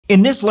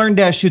In this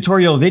LearnDash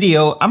tutorial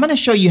video, I'm going to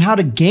show you how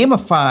to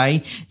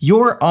gamify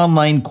your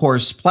online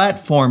course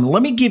platform.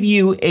 Let me give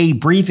you a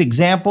brief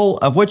example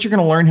of what you're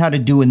going to learn how to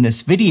do in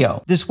this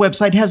video. This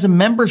website has a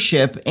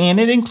membership and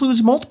it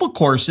includes multiple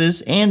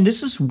courses, and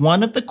this is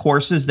one of the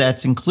courses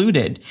that's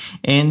included.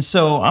 And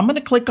so I'm going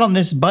to click on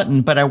this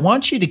button, but I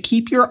want you to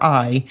keep your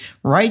eye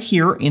right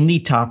here in the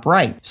top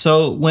right.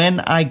 So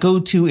when I go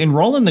to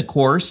enroll in the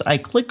course, I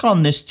click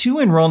on this to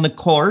enroll in the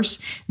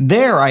course.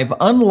 There I've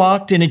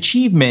unlocked an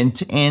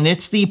achievement, and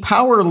it's the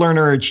Power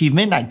Learner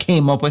achievement. I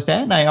came up with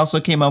that, and I also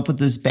came up with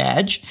this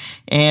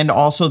badge and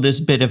also this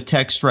bit of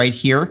text right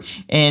here.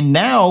 And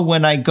now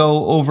when I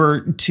go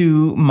over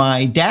to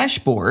my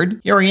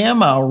dashboard, here I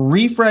am, I'll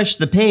refresh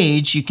the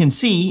page. You can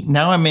see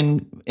now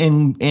I'm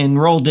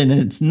enrolled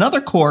in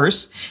another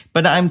course,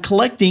 but I'm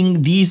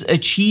collecting these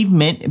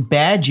achievement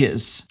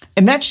badges.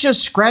 And that's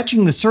just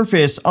scratching the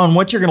surface on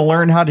what you're going to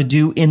learn how to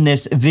do in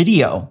this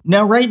video.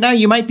 Now, right now,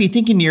 you might be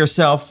thinking to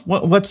yourself,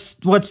 what's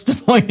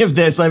the point of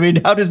this? I mean,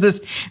 how does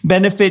this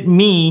benefit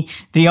me,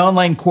 the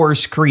online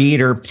course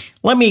creator?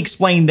 Let me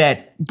explain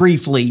that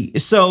briefly.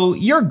 So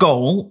your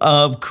goal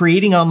of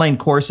creating online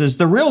courses,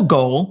 the real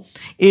goal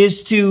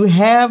is to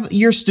have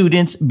your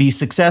students be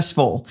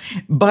successful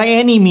by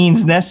any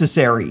means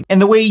necessary.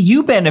 And the way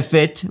you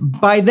benefit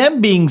by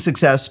them being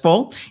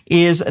successful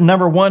is,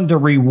 number one, the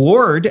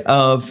reward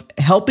of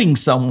helping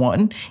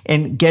someone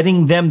and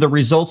getting them the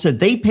results that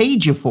they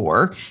paid you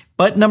for.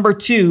 But number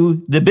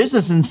two, the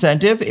business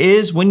incentive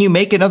is when you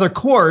make another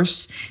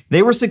course,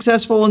 they were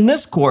successful in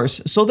this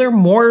course, so they're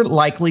more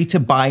likely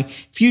to buy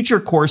future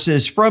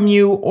courses from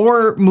you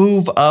or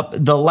move up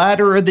the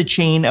ladder or the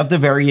chain of the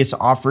various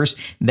offers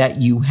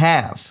that you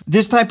have.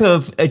 This type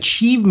of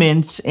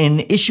achievements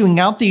and issuing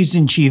out these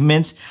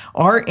achievements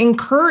are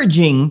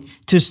encouraging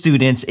to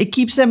students. It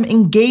keeps them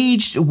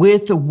engaged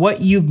with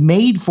what you've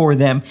made for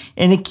them,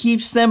 and it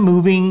keeps them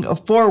moving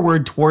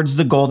forward towards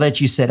the goal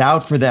that you set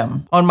out for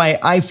them. On my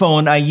iPhone,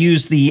 I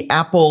use the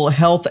Apple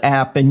Health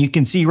app, and you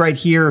can see right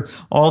here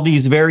all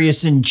these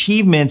various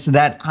achievements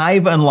that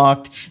I've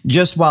unlocked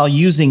just while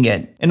using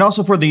it. And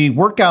also for the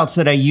workouts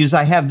that I use,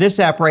 I have this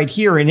app right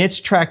here, and it's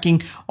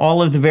tracking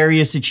all of the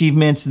various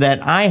achievements that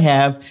I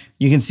have.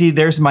 You can see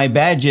there's my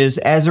badges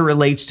as it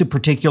relates to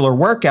particular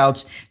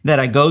workouts that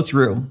I go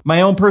through. My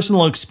own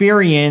personal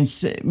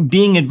experience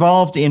being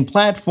involved in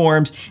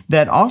platforms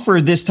that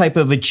offer this type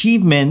of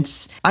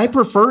achievements, I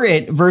prefer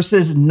it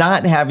versus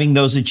not having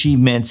those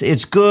achievements.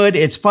 It's good,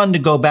 it's fun to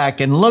go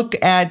back and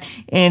look at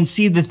and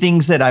see the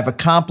things that I've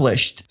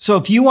accomplished. So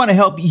if you want to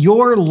help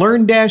your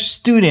LearnDash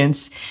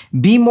students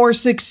be more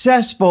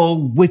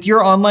successful with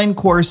your online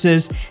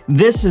courses,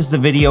 this is the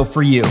video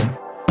for you.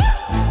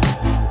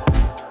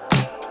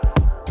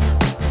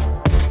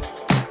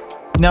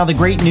 Now, the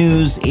great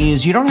news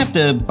is you don't have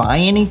to buy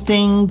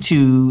anything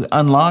to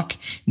unlock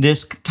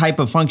this type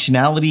of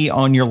functionality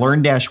on your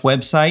LearnDash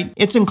website.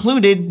 It's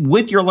included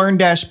with your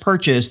LearnDash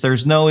purchase.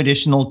 There's no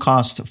additional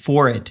cost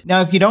for it.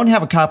 Now, if you don't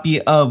have a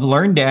copy of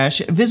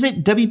LearnDash,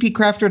 visit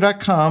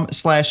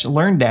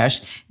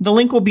WPCrafter.com/LearnDash. The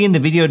link will be in the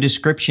video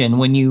description.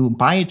 When you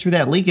buy it through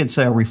that link, it's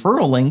a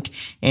referral link,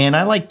 and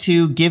I like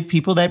to give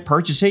people that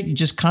purchase it, you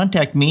just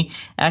contact me,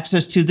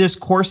 access to this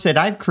course that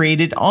I've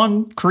created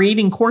on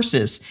creating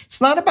courses. It's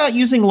not about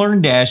using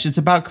LearnDash, it's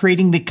about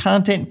creating the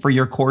content for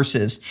your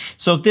courses.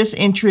 So if this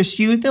interests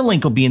you, the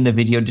link will be in the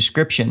video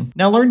description.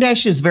 Now,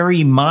 LearnDash is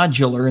very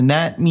modular, and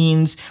that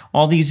means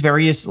all these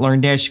various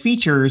LearnDash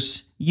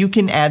features, you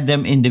can add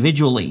them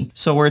individually.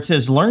 So where it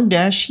says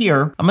LearnDash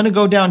here, I'm going to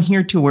go down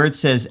here to where it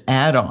says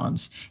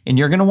add-ons, and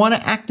you're going to want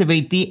to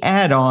activate the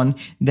add-on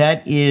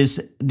that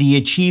is the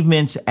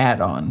Achievements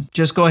add-on.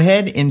 Just go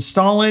ahead,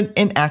 install it,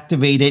 and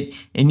activate it,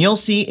 and you'll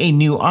see a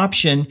new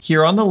option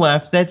here on the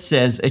left that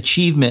says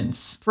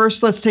Achievements.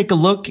 First, let's take a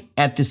look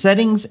at the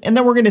settings, and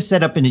then we're going to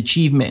set up an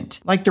achievement.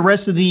 Like the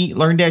rest of the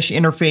LearnDash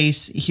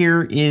interface,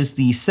 here is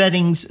the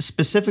settings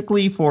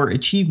specifically for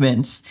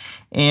achievements.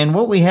 And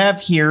what we have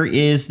here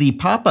is the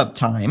pop-up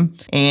time,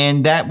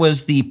 and that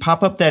was the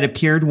pop-up that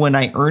appeared when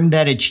I earned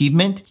that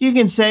achievement. You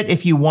can set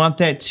if you want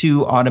that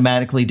to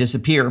automatically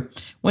disappear.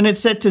 When it's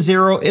set to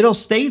 0, it'll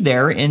stay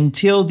there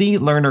until the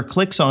learner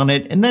clicks on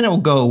it, and then it will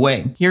go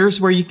away. Here's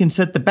where you can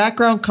set the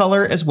background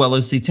color as well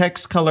as the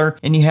text color,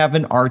 and you have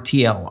an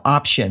RTL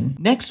option.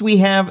 Next, we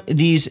have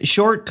these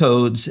short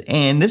codes,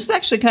 and this is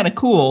actually kind of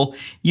cool.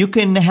 You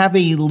can have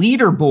a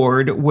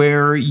leaderboard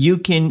where you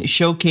can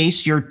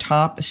showcase your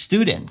top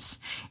students.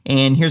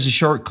 And here's a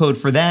short code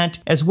for that,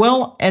 as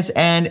well as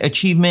add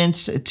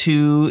achievements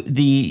to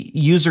the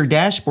user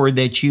dashboard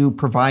that you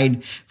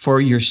provide for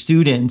your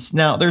students.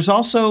 Now, there's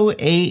also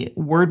a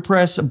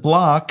WordPress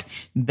block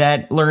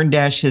that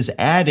LearnDash has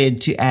added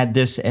to add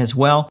this as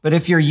well. But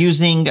if you're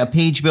using a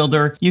page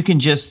builder, you can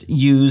just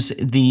use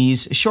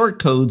these short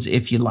codes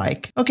if you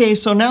like. Okay,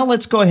 so now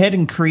let's go ahead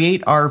and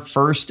create our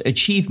first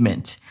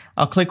achievement.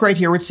 I'll click right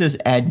here where it says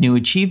add new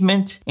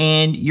achievement,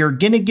 and you're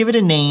going to give it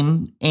a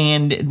name,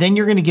 and then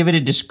you're going to give it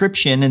a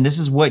description. And this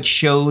is what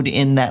showed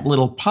in that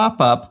little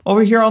pop-up.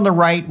 Over here on the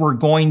right, we're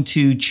going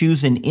to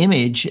choose an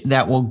image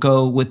that will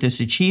go with this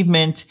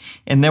achievement,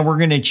 and then we're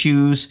going to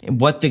choose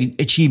what the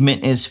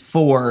achievement is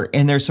for.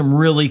 And there's some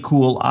really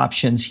cool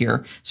options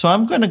here. So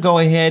I'm going to go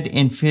ahead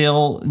and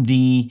fill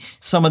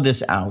some of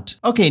this out.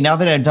 Okay, now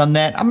that I've done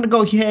that, I'm going to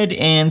go ahead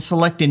and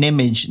select an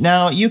image.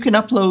 Now you can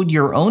upload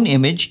your own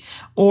image,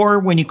 or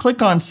when you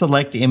click on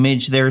select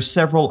image, there's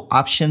several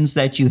options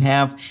that you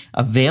have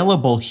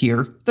available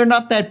here. They're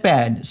not that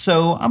bad.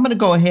 So I'm going to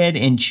go ahead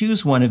and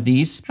choose one of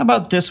these. How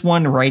about this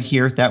one right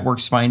here? That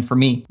works fine for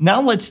me.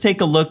 Now let's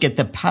take a look at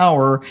the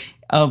power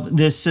of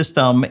this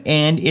system,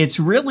 and it's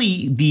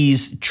really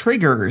these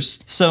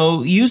triggers.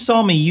 So you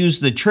saw me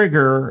use the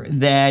trigger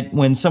that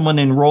when someone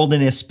enrolled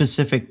in a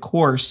specific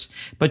course,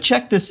 but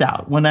check this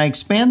out. When I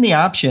expand the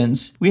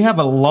options, we have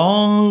a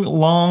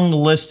long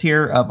list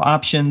here of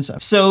options.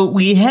 So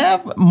we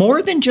have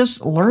more than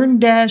just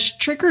LearnDash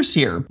triggers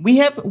here. We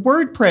have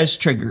WordPress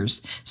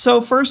triggers.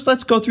 So first,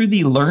 let's go through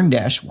the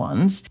LearnDash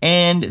ones,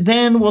 and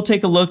then we'll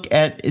take a look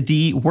at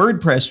the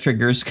WordPress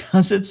triggers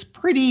because it's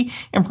pretty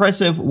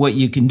impressive what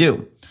you can do.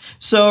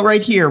 So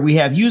right here, we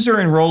have user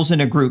enrolls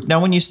in a group. Now,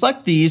 when you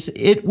select these,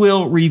 it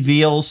will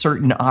reveal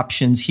certain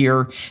options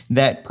here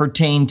that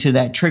pertain to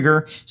that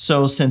trigger.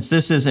 So since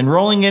this is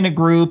enrolling in a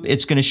group,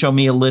 it's going to show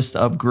me a list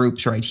of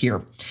groups right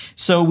here.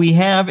 So we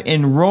have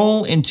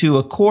enroll into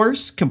a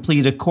course,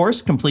 complete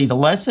a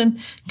lesson,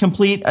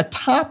 complete a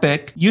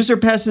topic, user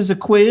passes a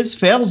quiz,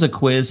 fails a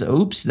quiz.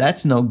 Oops,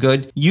 that's no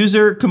good.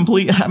 User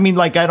complete, I mean,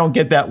 like, I don't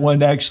get that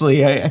one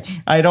actually.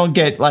 I don't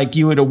get, like,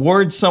 you would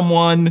award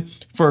someone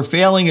for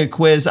failing a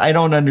quiz. I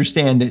don't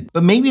understand it,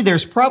 but maybe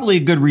there's probably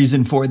a good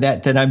reason for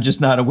that I'm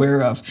just not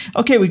aware of.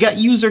 Okay, we got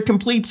user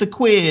completes a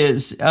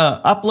quiz,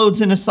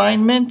 uploads an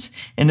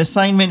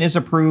assignment is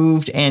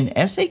approved, and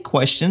essay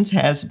questions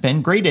has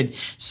been graded.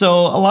 So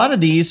a lot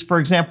of these, for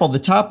example, the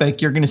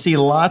topic, you're going to see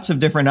lots of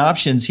different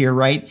options here,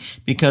 right?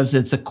 Because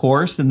it's a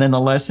course and then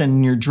a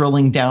lesson, you're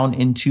drilling down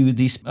into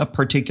this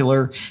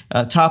particular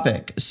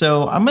topic.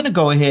 So I'm going to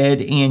go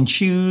ahead and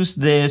choose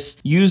this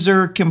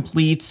user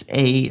completes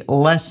a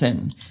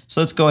lesson. So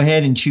let's go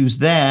ahead and choose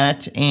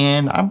that.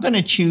 And I'm going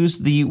to choose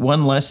the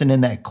one lesson in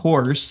that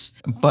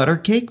course,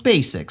 Buttercake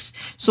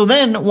Basics. So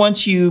then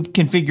once you've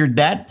configured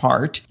that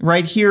part,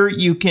 right here,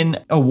 you can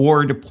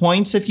award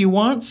points if you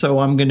want. So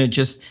I'm going to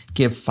just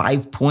give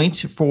 5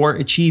 points for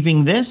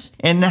achieving this.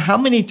 And how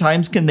many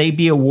times can they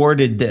be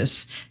awarded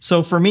this?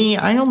 So for me,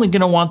 I only going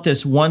to want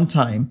this one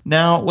time.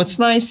 Now, what's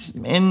nice,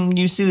 and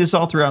you see this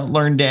all throughout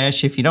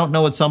LearnDash, if you don't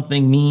know what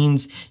something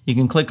means, you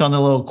can click on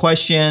the little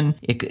question.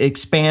 It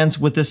expands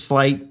with a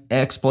slight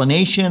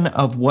explanation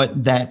of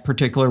what that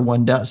particular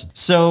one does.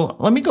 So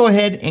let me go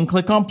ahead and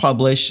click on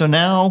publish. So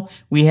now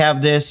we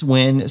have this: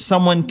 when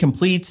someone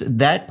completes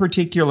that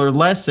particular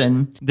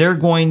lesson, they're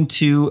going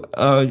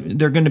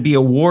to be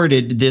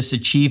awarded this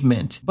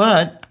achievement.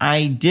 But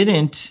I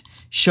didn't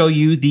show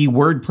you the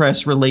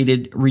WordPress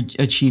related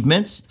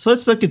achievements. So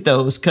let's look at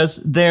those because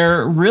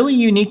they're really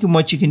unique in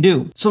what you can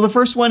do. So the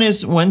first one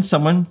is when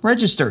someone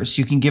registers,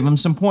 you can give them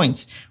some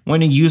points.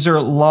 When a user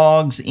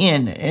logs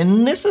in,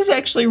 and this is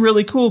actually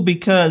really cool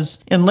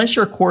because unless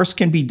your course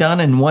can be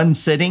done in one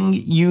sitting,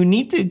 you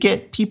need to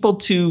get people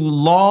to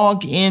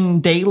log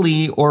in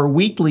daily or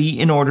weekly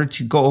in order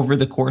to go over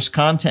the course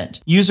content.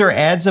 User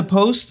adds a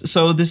post.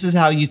 So this is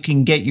how you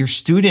can get your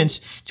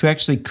students to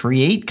actually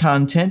create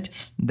content.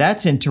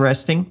 That's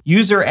interesting.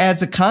 User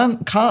adds a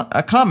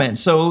comment.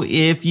 So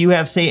if you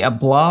have, say, a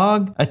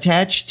blog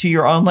attached to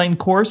your online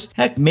course,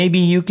 heck, maybe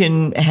you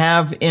can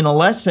have in a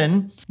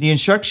lesson the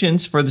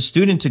instructions for the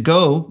student to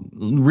go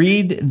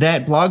read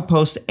that blog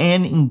post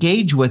and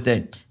engage with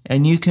it.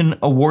 And you can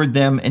award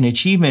them an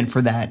achievement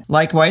for that.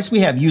 Likewise, we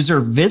have user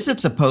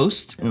visits a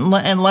post. And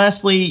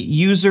lastly,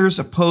 user's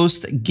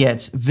post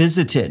gets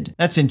visited.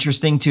 That's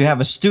interesting to have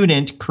a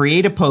student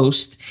create a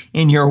post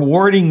and you're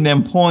awarding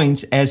them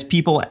points as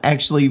people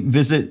actually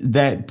visit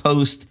that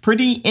post.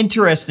 Pretty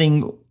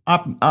interesting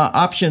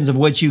options of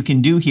what you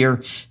can do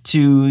here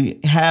to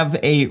have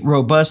a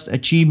robust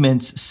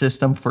achievements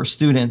system for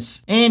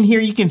students. And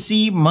here you can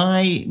see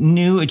my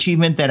new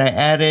achievement that I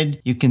added.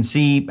 You can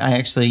see I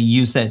actually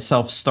used that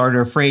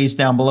self-starter phrase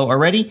down below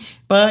already,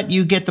 but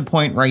you get the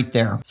point right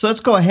there. So let's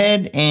go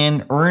ahead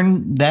and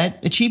earn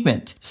that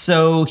achievement.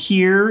 So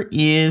here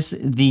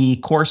is the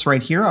course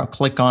right here. I'll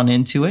click on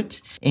into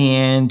it.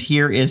 And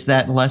here is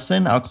that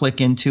lesson. I'll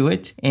click into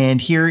it. And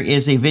here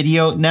is a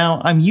video. Now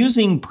I'm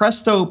using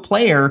Presto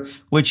Player,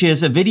 which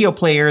is a video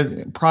player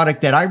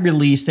product that I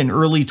released in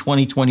early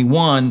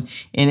 2021,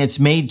 and it's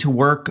made to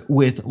work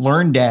with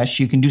LearnDash.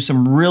 You can do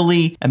some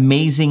really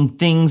amazing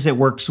things. It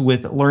works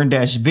with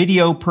LearnDash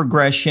video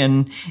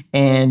progression,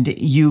 and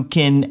you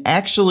can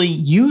actually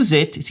use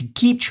it to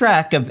keep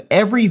track of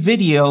every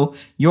video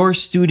your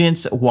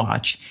students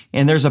watch.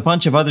 And there's a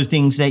bunch of other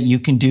things that you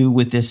can do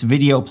with this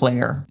video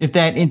player. If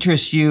that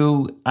interests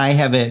you, I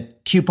have a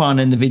coupon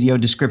in the video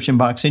description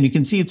box. And you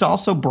can see it's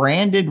also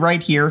branded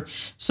right here.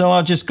 So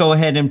I'll just go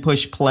ahead and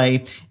push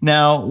play.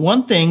 Now,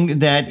 one thing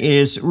that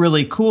is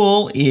really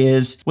cool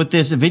is with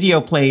this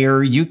video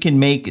player, you can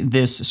make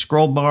this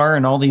scroll bar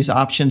and all these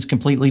options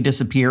completely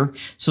disappear.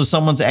 So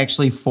someone's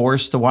actually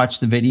forced to watch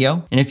the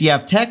video. And if you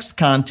have text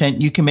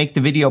content, you can make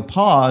the video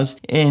pause.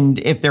 And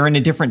if they're in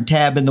a different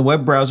tab in the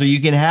web browser, you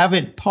can have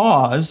it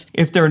pause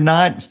if they're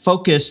not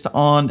focused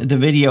on the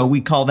video. We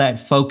call that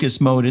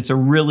focus mode. It's a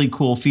really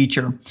cool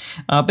feature.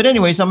 But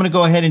anyways, I'm going to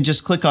go ahead and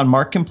just click on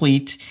Mark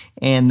Complete,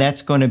 and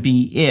that's going to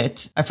be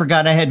it. I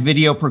forgot I had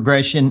video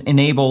progression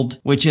enabled,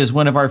 which is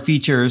one of our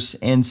features,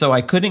 and so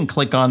I couldn't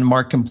click on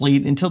Mark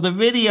Complete until the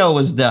video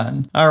was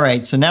done. All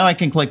right, so now I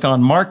can click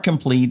on Mark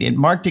Complete. It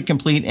marked it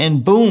complete,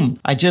 and boom,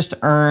 I just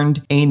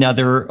earned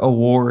another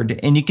award.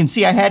 And you can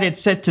see I had it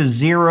set to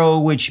 0,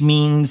 which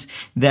means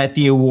that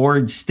the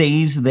award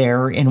stays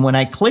there, and when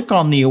I click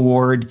on the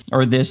award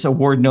or this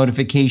award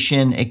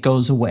notification, it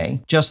goes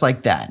away, just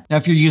like that. Now,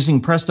 if you're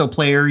using Presto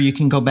Player, you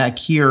can go back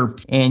here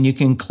and you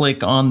can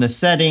click on the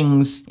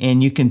settings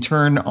and you can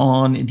turn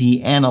on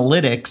the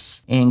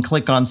analytics and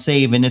click on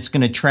save, and it's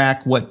going to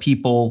track what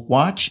people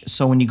watch.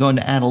 So when you go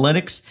into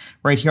analytics,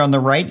 right here on the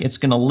right, it's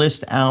going to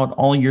list out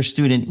all your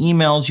student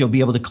emails. You'll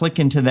be able to click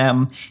into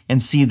them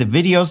and see the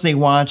videos they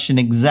watched and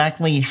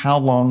exactly how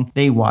long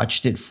they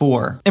watched it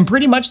for. And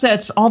pretty much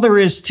that's all there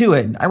is to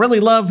it. I really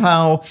love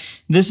how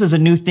this is a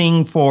new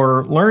thing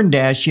for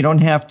LearnDash. You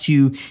don't have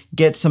to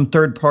get some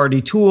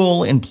third-party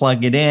tool and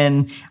plug it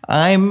in.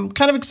 I'm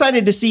kind of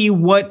excited to see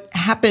what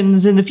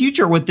happens in the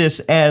future with this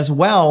as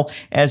well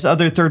as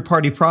other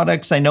third-party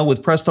products. I know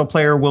with Presto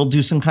Player, we'll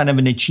do some kind of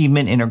an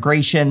achievement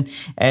integration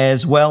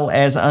as well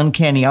as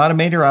Uncanny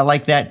Automator. I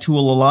like that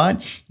tool a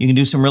lot. You can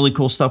do some really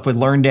cool stuff with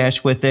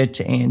LearnDash with it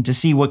and to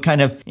see what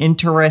kind of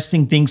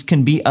interesting things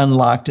can be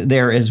unlocked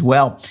there as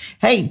well.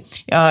 Hey,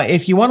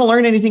 if you want to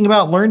learn anything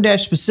about LearnDash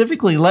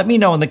specifically, let me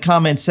know in the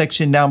comments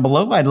section down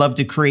below. I'd love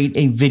to create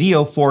a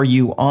video for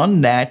you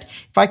on that.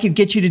 If I could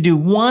get you to do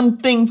one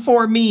thing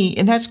for me,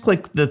 and that's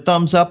click the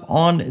thumbs up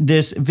on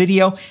this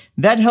video,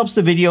 that helps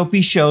the video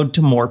be showed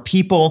to more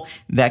people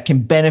that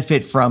can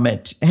benefit from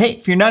it. Hey,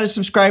 if you're not a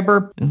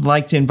subscriber, I'd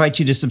like to invite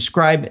you to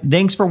subscribe.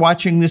 Thanks for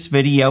watching this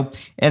video,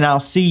 and I'll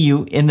see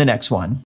you in the next one.